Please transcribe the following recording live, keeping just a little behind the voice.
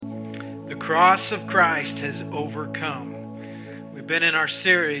cross of Christ has overcome. We've been in our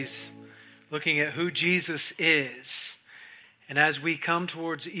series looking at who Jesus is. And as we come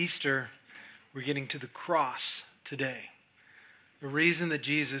towards Easter, we're getting to the cross today. The reason that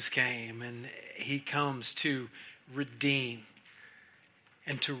Jesus came, and he comes to redeem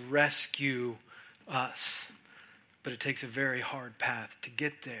and to rescue us. But it takes a very hard path to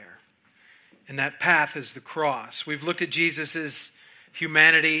get there. And that path is the cross. We've looked at Jesus'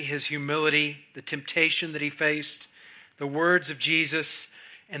 humanity, his humility, the temptation that he faced, the words of Jesus,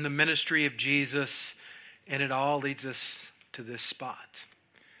 and the ministry of Jesus. And it all leads us to this spot,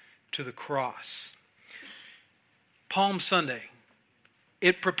 to the cross. Palm Sunday,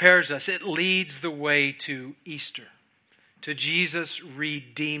 it prepares us. It leads the way to Easter, to Jesus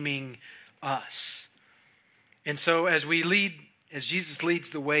redeeming us. And so as Jesus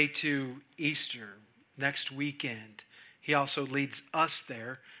leads the way to Easter next weekend, he also leads us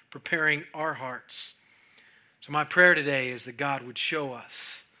there, preparing our hearts. So my prayer today is that God would show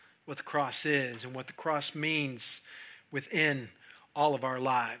us what the cross is and what the cross means within all of our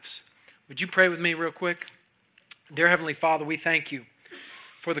lives. Would you pray with me real quick? Dear Heavenly Father, we thank you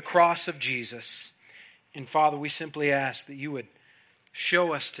for the cross of Jesus. And Father, we simply ask that you would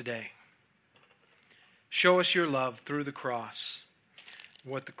show us today. Show us your love through the cross,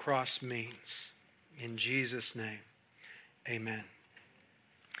 what the cross means. In Jesus' name, amen.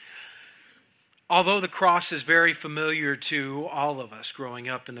 Although the cross is very familiar to all of us growing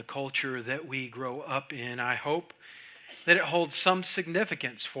up in the culture that we grow up in, I hope that it holds some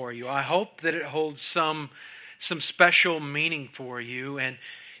significance for you. I hope that it holds some special meaning for you. And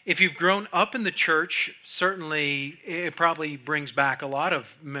if you've grown up in the church, certainly it probably brings back a lot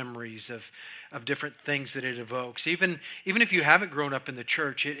of memories of different things that it evokes. Even if you haven't grown up in the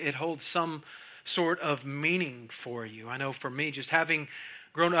church, it holds some sort of meaning for you. I know for me, just having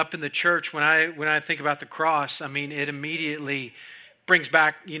grown up in the church, when I think about the cross, I mean, it immediately brings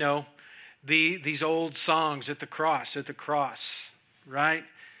back, these old songs at the cross, right?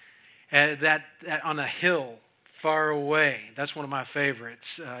 That on a hill far away. That's one of my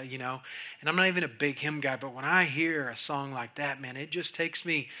favorites, And I'm not even a big hymn guy, but when I hear a song like that, man, it just takes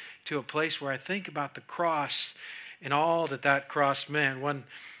me to a place where I think about the cross and all that cross meant. One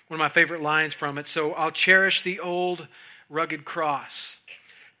of my favorite lines from it, so I'll cherish the old rugged cross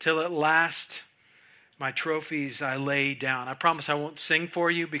till at last my trophies I lay down. I promise I won't sing for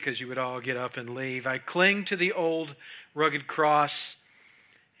you because you would all get up and leave. I cling to the old rugged cross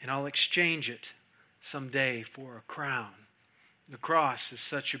and I'll exchange it someday for a crown. The cross is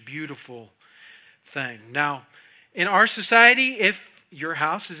such a beautiful thing. Now, in our society, if your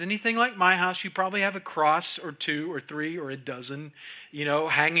house is anything like my house, you probably have a cross or two or three or a dozen,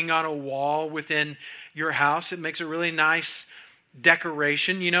 hanging on a wall within your house. It makes a really nice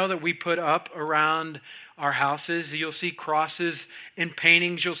decoration, that we put up around our houses. You'll see crosses in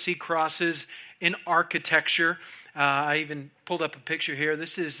paintings. You'll see crosses in architecture. I even pulled up a picture here.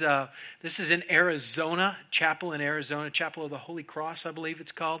 This is in Arizona, chapel in Arizona, Chapel of the Holy Cross, I believe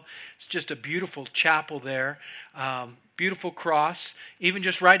it's called. It's just a beautiful chapel there. Beautiful cross. Even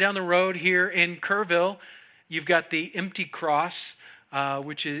just right down the road here in Kerrville, you've got the empty cross,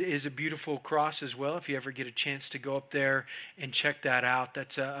 which is a beautiful cross as well. If you ever get a chance to go up there and check that out,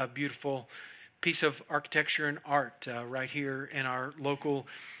 that's a beautiful piece of architecture and art right here in our local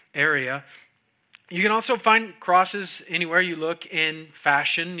area. You can also find crosses anywhere you look in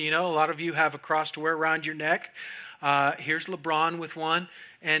fashion. A lot of you have a cross to wear around your neck. Here's LeBron with one.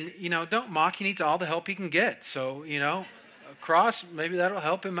 And, don't mock. He needs all the help he can get. So, a cross, maybe that'll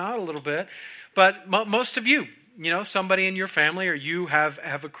help him out a little bit. But most of you, somebody in your family or you have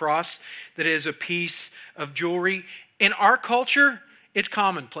a cross that is a piece of jewelry. In our culture, it's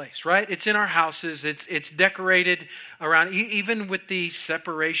commonplace, right? It's in our houses. It's decorated around, even with the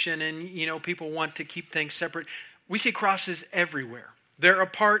separation and, people want to keep things separate. We see crosses everywhere. They're a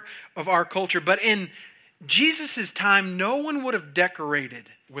part of our culture. But in Jesus' time, no one would have decorated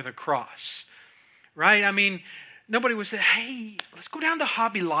with a cross, right? I mean, nobody would say, hey, let's go down to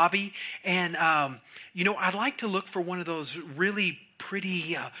Hobby Lobby and, I'd like to look for one of those really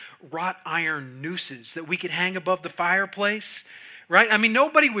pretty wrought iron nooses that we could hang above the fireplace. Right? I mean,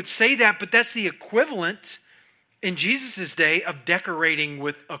 nobody would say that, but that's the equivalent in Jesus' day of decorating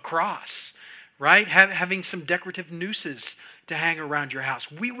with a cross, right? Having some decorative nooses to hang around your house.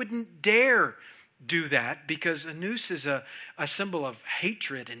 We wouldn't dare do that because a noose is a symbol of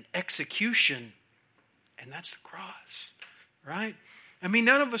hatred and execution, and that's the cross, right? I mean,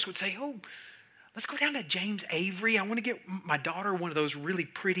 none of us would say, oh, let's go down to James Avery. I want to get my daughter one of those really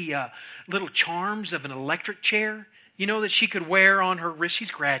pretty little charms of an electric chair. that she could wear on her wrist.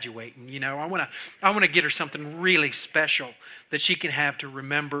 She's graduating, I want to get her something really special that she can have to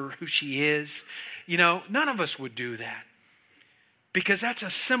remember who she is. None of us would do that, because that's a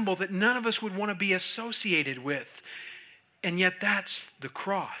symbol that none of us would want to be associated with. And yet that's the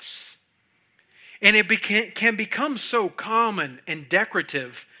cross. And it can become so common and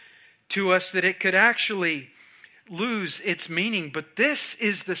decorative to us that it could actually lose its meaning. But this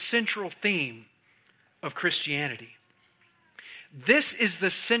is the central theme of Christianity. This is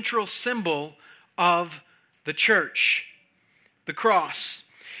the central symbol of the church, the cross.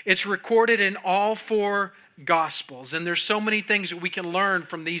 It's recorded in all four Gospels, and there's so many things that we can learn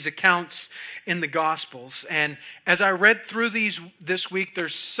from these accounts in the Gospels. And as I read through these this week,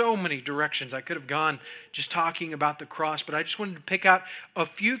 there's so many directions I could have gone just talking about the cross, but I just wanted to pick out a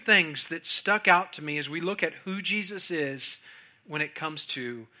few things that stuck out to me as we look at who Jesus is when it comes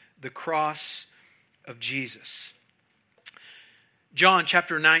to the cross of Jesus. John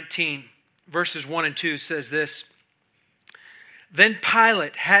chapter 19, verses 1 and 2 says this: Then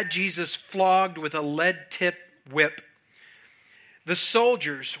Pilate had Jesus flogged with a lead-tipped whip. The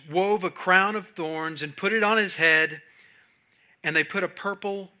soldiers wove a crown of thorns and put it on his head, and they put a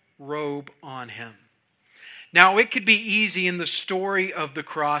purple robe on him. Now, it could be easy in the story of the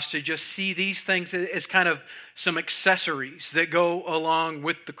cross to just see these things as kind of some accessories that go along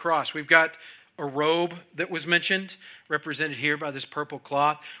with the cross. We've got a robe that was mentioned, represented here by this purple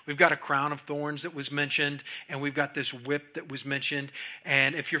cloth. We've got a crown of thorns that was mentioned, and we've got this whip that was mentioned.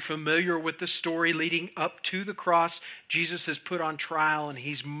 And if you're familiar with the story leading up to the cross, Jesus is put on trial, and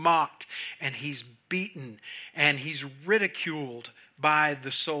he's mocked, and he's beaten, and he's ridiculed by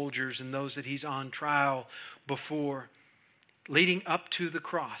the soldiers and those that he's on trial before, leading up to the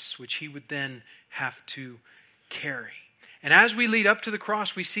cross, which he would then have to carry. And as we lead up to the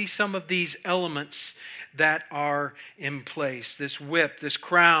cross, we see some of these elements that are in place. This whip, this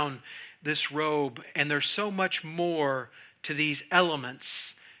crown, this robe. And there's so much more to these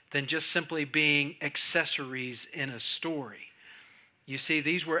elements than just simply being accessories in a story. You see,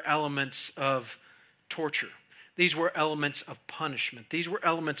 these were elements of torture. These were elements of punishment. These were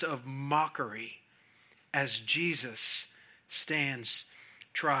elements of mockery as Jesus stands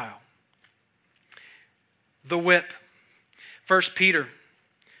trial. The whip. 1 Peter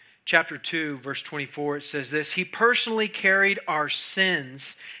chapter 2, verse 24, it says this: He personally carried our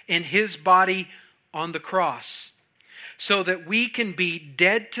sins in his body on the cross, so that we can be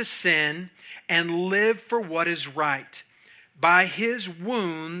dead to sin and live for what is right. By his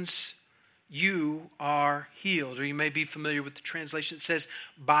wounds you are healed. Or you may be familiar with the translation that says,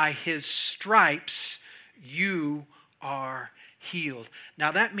 by his stripes you are healed.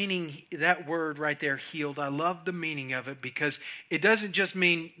 Now that word right there, healed, I love the meaning of it, because it doesn't just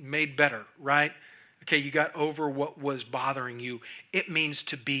mean made better, right? Okay, you got over what was bothering you. It means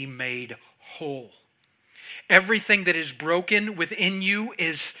to be made whole. Everything that is broken within you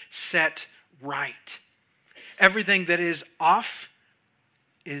is set right. Everything that is off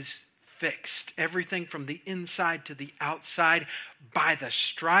is fixed. Everything from the inside to the outside, by the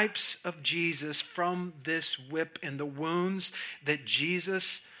stripes of Jesus, from this whip and the wounds that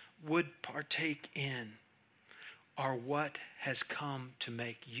Jesus would partake in, are what has come to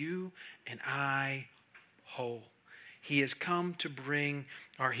make you and I whole. He has come to bring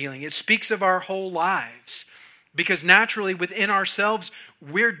our healing. It speaks of our whole lives, because naturally within ourselves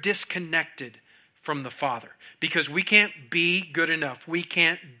we're disconnected from the Father, because we can't be good enough. We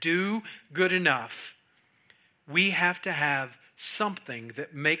can't do good enough. We have to have something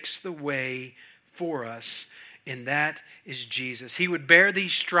that makes the way for us, and that is Jesus. He would bear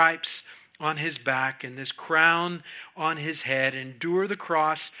these stripes on his back and this crown on his head, endure the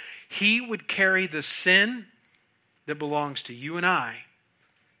cross. He would carry the sin that belongs to you and I,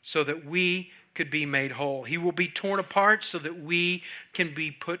 so that we could be made whole. He will be torn apart so that we can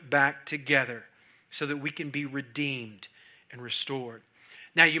be put back together, so that we can be redeemed and restored.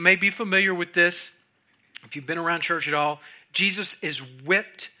 Now, you may be familiar with this. If you've been around church at all, Jesus is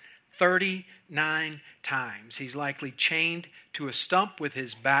whipped 39 times. He's likely chained to a stump with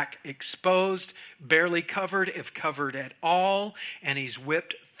his back exposed, barely covered, if covered at all, and he's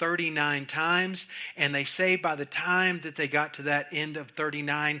whipped 39 times. And they say by the time that they got to that end of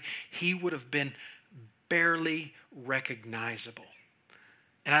 39, he would have been barely recognizable.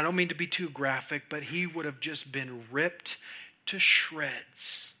 And I don't mean to be too graphic, but he would have just been ripped to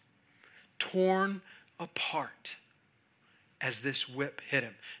shreds, torn apart as this whip hit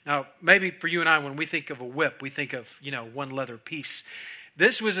him. Now, maybe for you and I, when we think of a whip, we think of, one leather piece.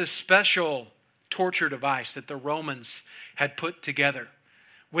 This was a special torture device that the Romans had put together.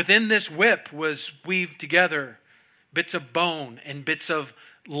 Within this whip was weaved together bits of bone and bits of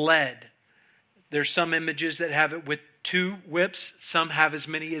lead. There's some images that have it with 2 whips. Some have as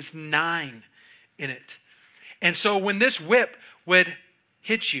many as 9 in it. And so when this whip would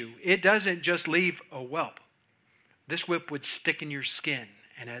hit you, it doesn't just leave a whelp. This whip would stick in your skin.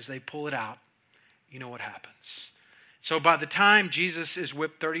 And as they pull it out, you know what happens. So by the time Jesus is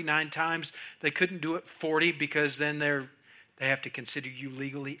whipped 39 times, they couldn't do it 40 because then they have to consider you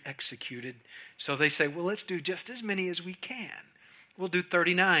legally executed. So they say, well, let's do just as many as we can. We'll do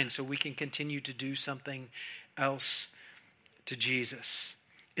 39 so we can continue to do something else to Jesus.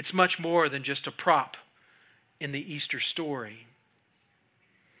 It's much more than just a prop in the Easter story.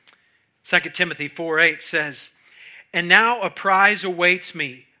 2 Timothy 4:8 says, "And now a prize awaits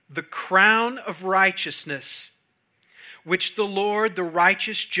me, the crown of righteousness, which the Lord, the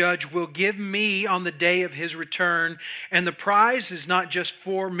righteous judge, will give me on the day of his return. And the prize is not just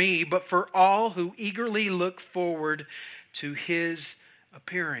for me, but for all who eagerly look forward to his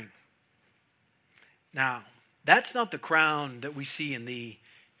appearing." Now, that's not the crown that we see in the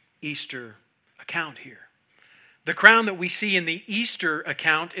Easter account here. The crown that we see in the Easter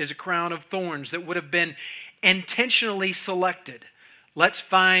account is a crown of thorns that would have been intentionally selected. Let's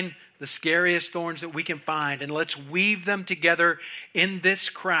find the scariest thorns that we can find, and let's weave them together in this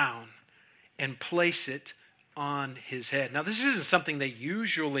crown and place it on his head. Now, this isn't something they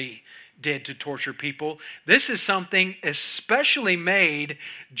usually did to torture people. This is something especially made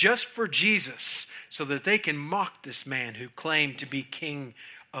just for Jesus, so that they can mock this man who claimed to be king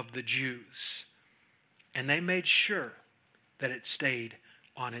of the Jews. And they made sure that it stayed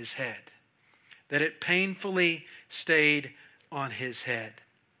on his head, that it painfully stayed on his head.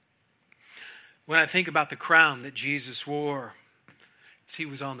 When I think about the crown that Jesus wore as he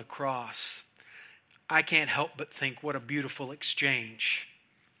was on the cross, I can't help but think what a beautiful exchange.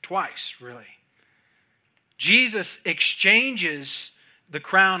 Twice, really. Jesus exchanges the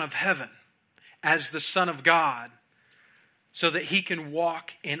crown of heaven as the Son of God so that he can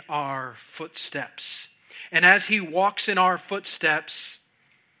walk in our footsteps. And as he walks in our footsteps,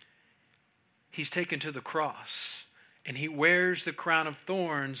 he's taken to the cross. And he wears the crown of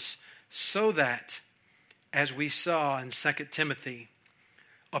thorns so that, as we saw in 2 Timothy,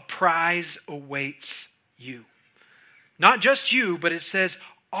 a prize awaits you. Not just you, but it says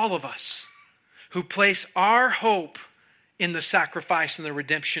all of us who place our hope in the sacrifice and the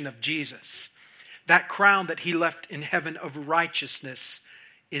redemption of Jesus. That crown that he left in heaven of righteousness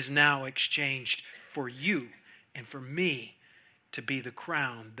is now exchanged for you and for me to be the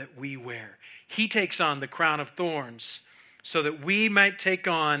crown that we wear. He takes on the crown of thorns so that we might take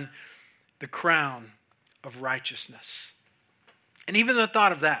on the crown of righteousness. And even the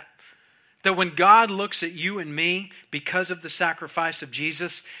thought of that when God looks at you and me because of the sacrifice of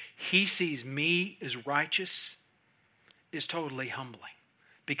Jesus, he sees me as righteous, is totally humbling.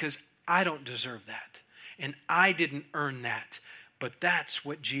 Because I don't deserve that. And I didn't earn that. But that's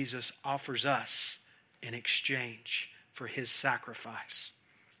what Jesus offers us in exchange for his sacrifice.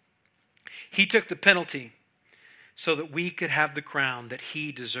 He took the penalty so that we could have the crown that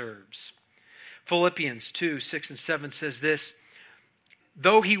he deserves. Philippians 2:6-7 says this,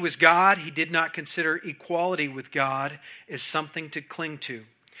 "Though he was God, he did not consider equality with God as something to cling to.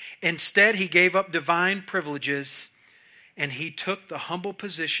 Instead, he gave up divine privileges, and he took the humble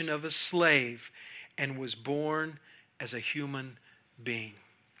position of a slave and was born as a human being."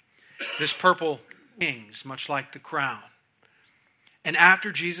 This purple wings, much like the crown. And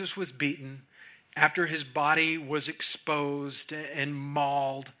after Jesus was beaten, after his body was exposed and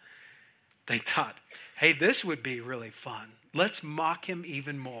mauled, they thought, hey, this would be really fun. Let's mock him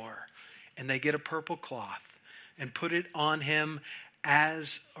even more. And they get a purple cloth and put it on him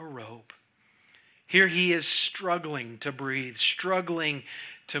as a robe. Here he is struggling to breathe, struggling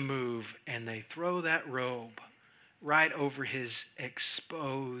to move, and they throw that robe right over his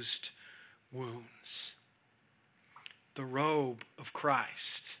exposed wounds. The robe of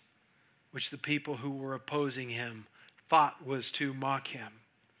Christ, which the people who were opposing him thought was to mock him,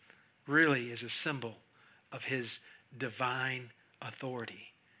 really is a symbol of his divine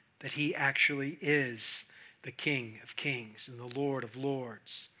authority, that he actually is the King of Kings and the Lord of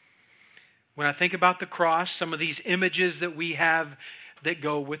Lords. When I think about the cross, some of these images that we have that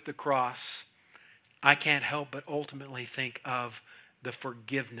go with the cross, I can't help but ultimately think of the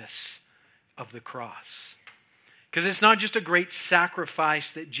forgiveness of the cross. Because it's not just a great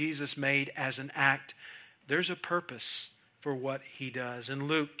sacrifice that Jesus made as an act. There's a purpose for what he does. In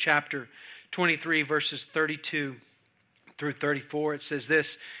Luke chapter 23, verses 32 through 34, it says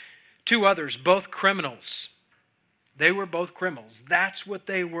this, "Two others, both criminals." They were both criminals. That's what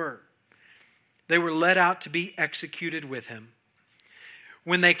they were. they were led out to be executed with him.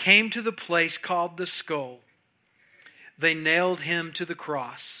 When they came to the place called the Skull, they nailed him to the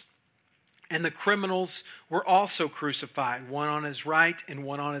cross. And the criminals were also crucified, one on his right and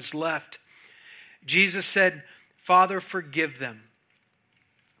one on his left. Jesus said, "Father, forgive them,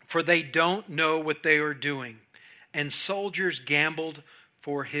 for they don't know what they are doing." And soldiers gambled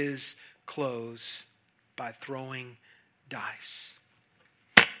for his clothes by throwing dice.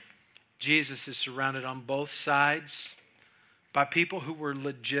 Jesus is surrounded on both sides by people who were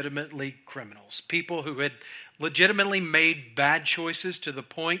legitimately criminals, people who had legitimately made bad choices to the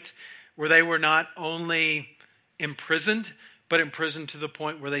point where they were not only imprisoned, but imprisoned to the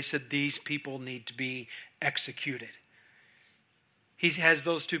point where they said these people need to be executed. He has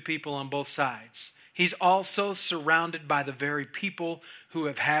those two people on both sides. He's also surrounded by the very people who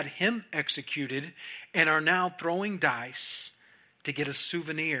have had him executed and are now throwing dice to get a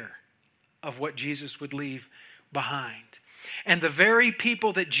souvenir of what Jesus would leave behind. And the very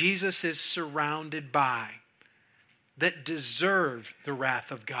people that Jesus is surrounded by that deserve the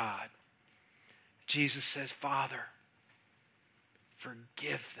wrath of God, Jesus says, "Father,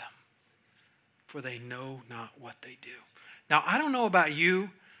 forgive them, for they know not what they do." Now, I don't know about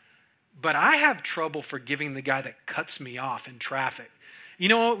you, but I have trouble forgiving the guy that cuts me off in traffic. You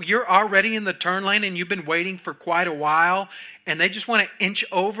know, you're already in the turn lane and you've been waiting for quite a while and they just want to inch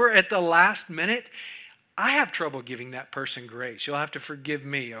over at the last minute. I have trouble giving that person grace. You'll have to forgive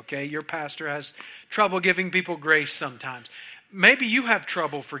me, okay? Your pastor has trouble giving people grace sometimes. Maybe you have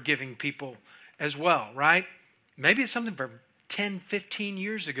trouble forgiving people as well, right? Maybe it's something from 10, 15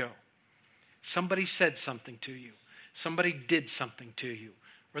 years ago. Somebody said something to you. Somebody did something to you.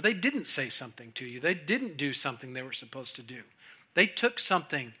 Or they didn't say something to you. They didn't do something they were supposed to do. They took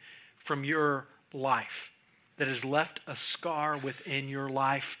something from your life that has left a scar within your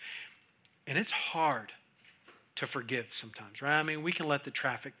life. And it's hard to forgive sometimes, right? I mean, we can let the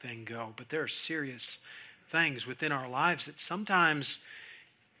traffic thing go, but there are serious things within our lives that sometimes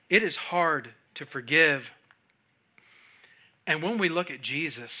it is hard to forgive. And when we look at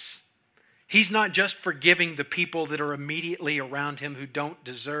Jesus, he's not just forgiving the people that are immediately around him who don't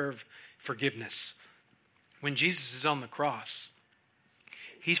deserve forgiveness. When Jesus is on the cross,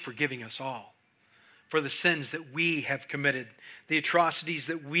 he's forgiving us all for the sins that we have committed, the atrocities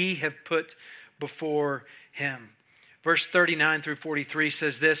that we have put before him. Verse 39 through 43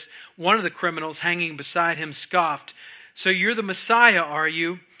 says this: "One of the criminals hanging beside him scoffed, 'So you're the Messiah, are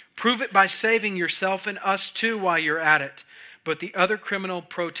you? Prove it by saving yourself and us too while you're at it.' But the other criminal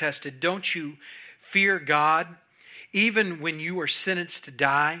protested, 'Don't you fear God, even when you are sentenced to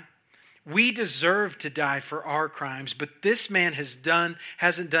die? We deserve to die for our crimes, but this man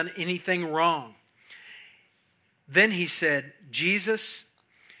hasn't done anything wrong.' Then he said, 'Jesus,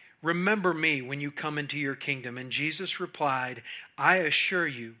 remember me when you come into your kingdom.' And Jesus replied, 'I assure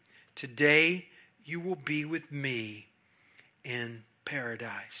you, today you will be with me in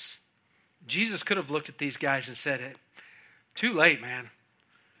paradise.'" Jesus could have looked at these guys and said, "Too late, man.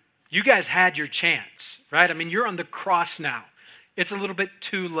 You guys had your chance, right? I mean, you're on the cross now. It's a little bit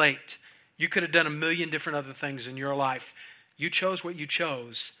too late. You could have done a million different other things in your life. You chose what you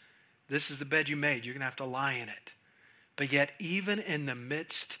chose. This is the bed you made. You're going to have to lie in it." But yet, even in the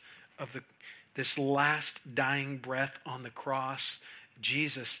midst of this last dying breath on the cross,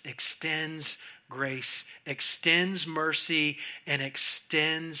 Jesus extends grace, extends mercy, and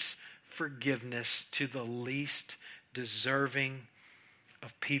extends forgiveness to the least deserving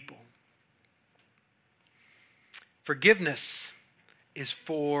of people. Forgiveness is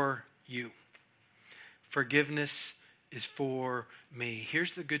for you. Forgiveness is for me.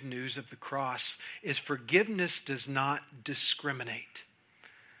 Here's the good news of the cross, is forgiveness does not discriminate.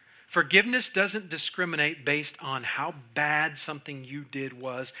 Forgiveness doesn't discriminate based on how bad something you did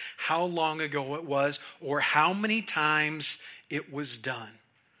was, how long ago it was, or how many times it was done.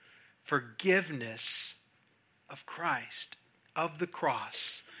 Forgiveness of Christ, of the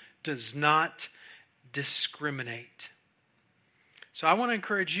cross, does not discriminate. So I want to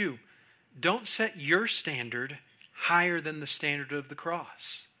encourage you, don't set your standard higher than the standard of the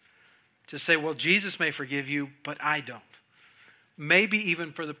cross. To say, well, Jesus may forgive you, but I don't. Maybe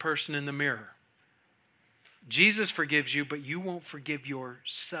even for the person in the mirror. Jesus forgives you, but you won't forgive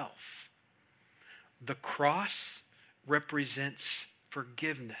yourself. The cross represents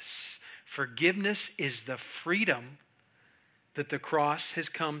forgiveness. Forgiveness is the freedom that the cross has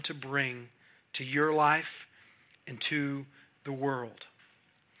come to bring to your life and to the world.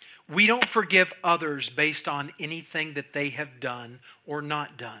 We don't forgive others based on anything that they have done or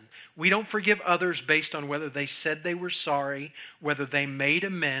not done. We don't forgive others based on whether they said they were sorry, whether they made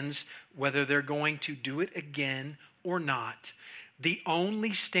amends, whether they're going to do it again or not. The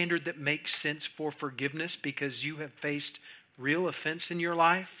only standard that makes sense for forgiveness, because you have faced real offense in your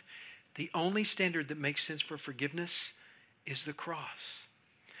life, the only standard that makes sense for forgiveness is the cross.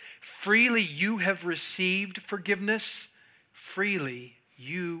 Freely you have received forgiveness, freely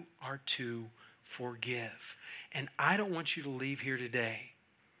you are to forgive. And I don't want you to leave here today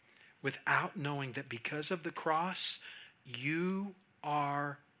without knowing that because of the cross, you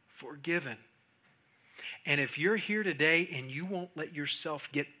are forgiven. And if you're here today and you won't let yourself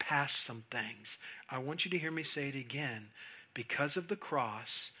get past some things, I want you to hear me say it again. Because of the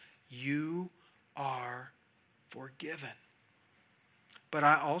cross, you are forgiven. But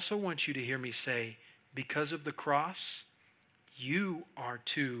I also want you to hear me say, because of the cross, you are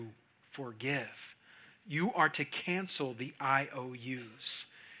to forgive. You are to cancel the IOUs.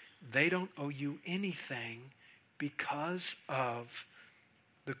 They don't owe you anything because of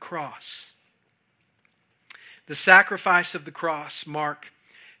the cross. The sacrifice of the cross, Mark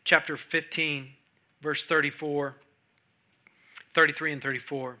chapter 15, verse 33 and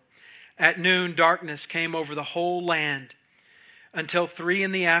 34. At noon, darkness came over the whole land until 3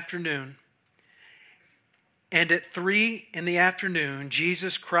 p.m. And at 3 p.m,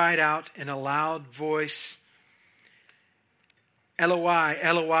 Jesus cried out in a loud voice, Eloi,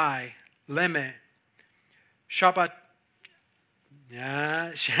 Eloi, lema sabachthani.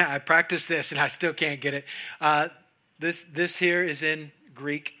 I practiced this and I still can't get it. This here is in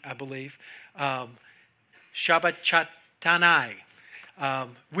Greek, I believe. Sabachthani.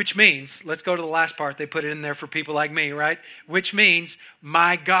 Which means, let's go to the last part. They put it in there for people like me, right? Which means,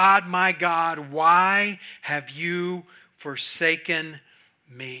 my God, why have you forsaken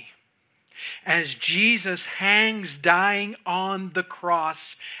me? As Jesus hangs dying on the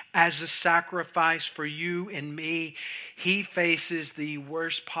cross as a sacrifice for you and me, he faces the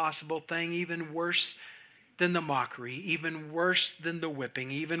worst possible thing, even worse than the mockery, even worse than the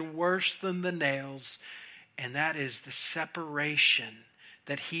whipping, even worse than the nails, and that is the separation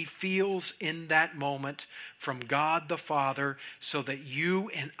that he feels in that moment from God the Father, so that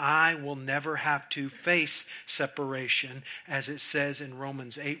you and I will never have to face separation. As it says in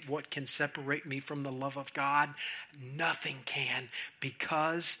Romans 8, what can separate me from the love of God? Nothing can,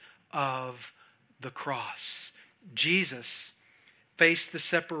 because of the cross. Jesus faced the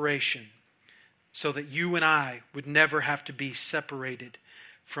separation so that you and I would never have to be separated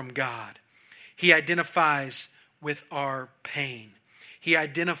from God. He identifies with our pain. He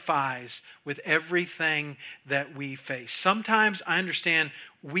identifies with everything that we face. Sometimes, I understand,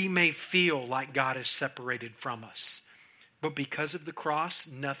 we may feel like God is separated from us. But because of the cross,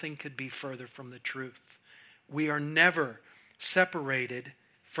 nothing could be further from the truth. We are never separated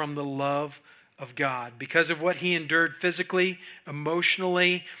from the love of God. Because of what he endured physically,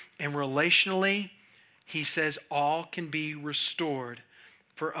 emotionally, and relationally, he says all can be restored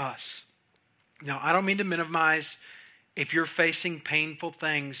for us. Now, I don't mean to minimize if you're facing painful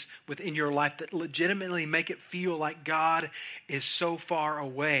things within your life that legitimately make it feel like God is so far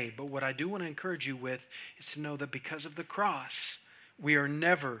away. But what I do want to encourage you with is to know that because of the cross, we are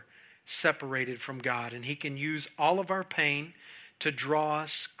never separated from God. And he can use all of our pain to draw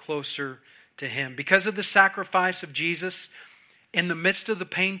us closer to him. Because of the sacrifice of Jesus, in the midst of the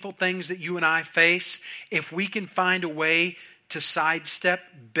painful things that you and I face, if we can find a way to sidestep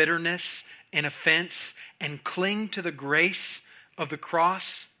bitterness and offense and cling to the grace of the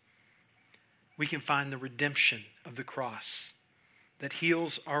cross, we can find the redemption of the cross that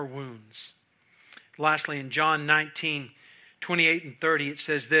heals our wounds. Lastly, in John 19:28 and 30, it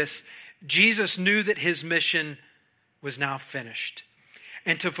says this: Jesus knew that his mission was now finished.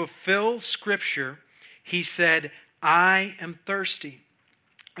 And to fulfill Scripture, he said, I am thirsty.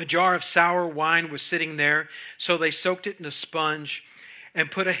 A jar of sour wine was sitting there, so they soaked it in a sponge and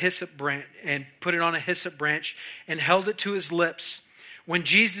put it on a hyssop branch and held it to his lips. When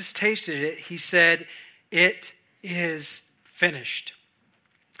Jesus tasted it, he said, it is finished.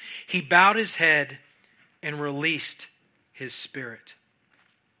 He bowed his head and released his spirit.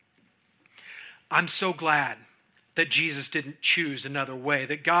 I'm so glad that Jesus didn't choose another way,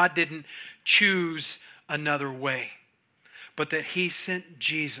 that God didn't choose another way, but that he sent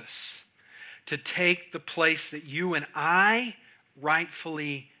Jesus to take the place that you and I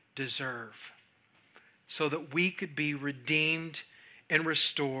rightfully deserve, so that we could be redeemed and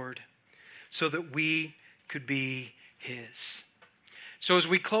restored, so that we could be his. So as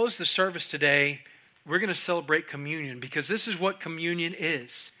we close the service today, we're going to celebrate communion, because this is what communion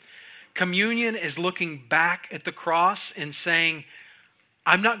is. Communion is looking back at the cross and saying,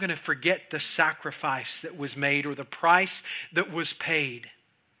 I'm not going to forget the sacrifice that was made or the price that was paid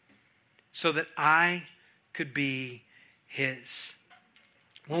so that I could be His.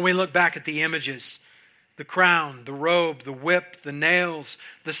 When we look back at the images, the crown, the robe, the whip, the nails,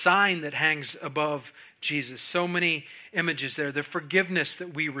 the sign that hangs above Jesus, so many images there, the forgiveness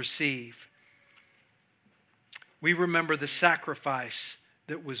that we receive. We remember the sacrifice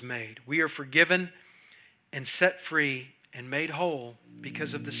that was made. We are forgiven and set free and made whole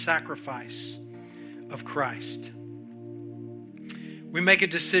because of the sacrifice of Christ. We make a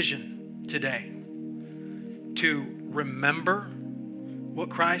decision today to remember what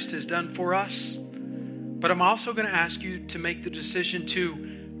Christ has done for us, but I'm also going to ask you to make the decision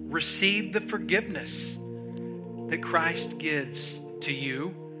to receive the forgiveness that Christ gives to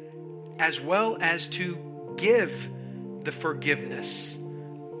you, as well as to give the forgiveness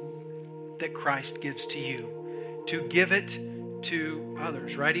that Christ gives to you, to give it to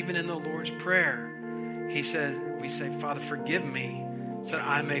others, right? Even in the Lord's Prayer, we say, Father, forgive me so that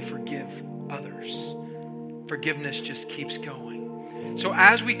I may forgive others. Forgiveness just keeps going. So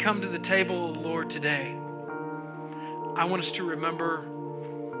as we come to the table of the Lord today, I want us to remember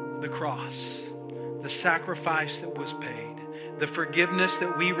the cross, the sacrifice that was paid, the forgiveness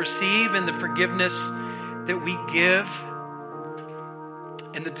that we receive and the forgiveness that we give,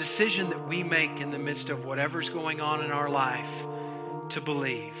 and the decision that we make in the midst of whatever's going on in our life to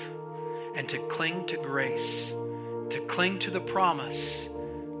believe and to cling to grace, to cling to the promise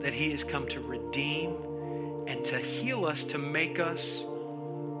that He has come to redeem and to heal us, to make us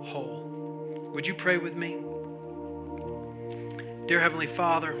whole. Would you pray with me? Dear Heavenly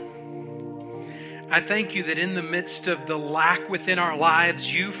Father, I thank You that in the midst of the lack within our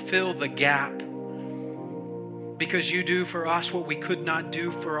lives, You fill the gap. Because You do for us what we could not do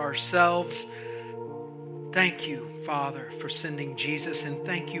for ourselves. Thank You, Father, for sending Jesus, and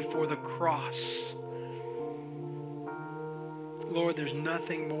thank You for the cross. Lord, there's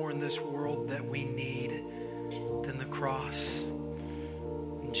nothing more in this world that we need than the cross.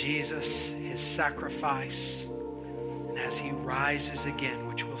 Jesus, His sacrifice, and as He rises again,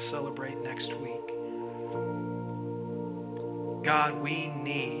 which we'll celebrate next week. God, we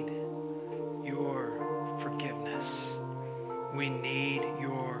need Your forgiveness. We need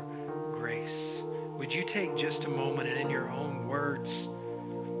Your grace. Would you take just a moment and in your own words,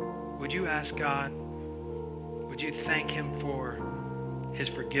 would you ask God, would you thank Him for His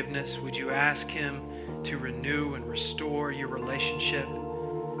forgiveness? Would you ask Him to renew and restore your relationship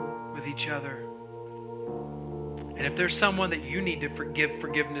with each other? And if there's someone that you need to give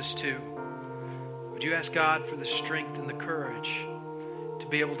forgiveness to, would you ask God for the strength and the courage to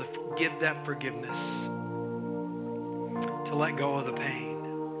be able to give that forgiveness, to let go of the pain?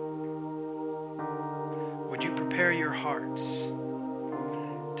 Would you prepare your hearts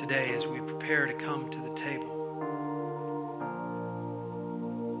today as we prepare to come to the table?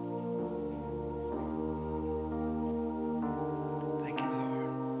 Thank you, Lord.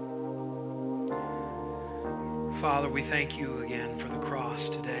 Father, we thank You again for the cross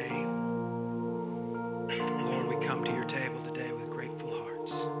today.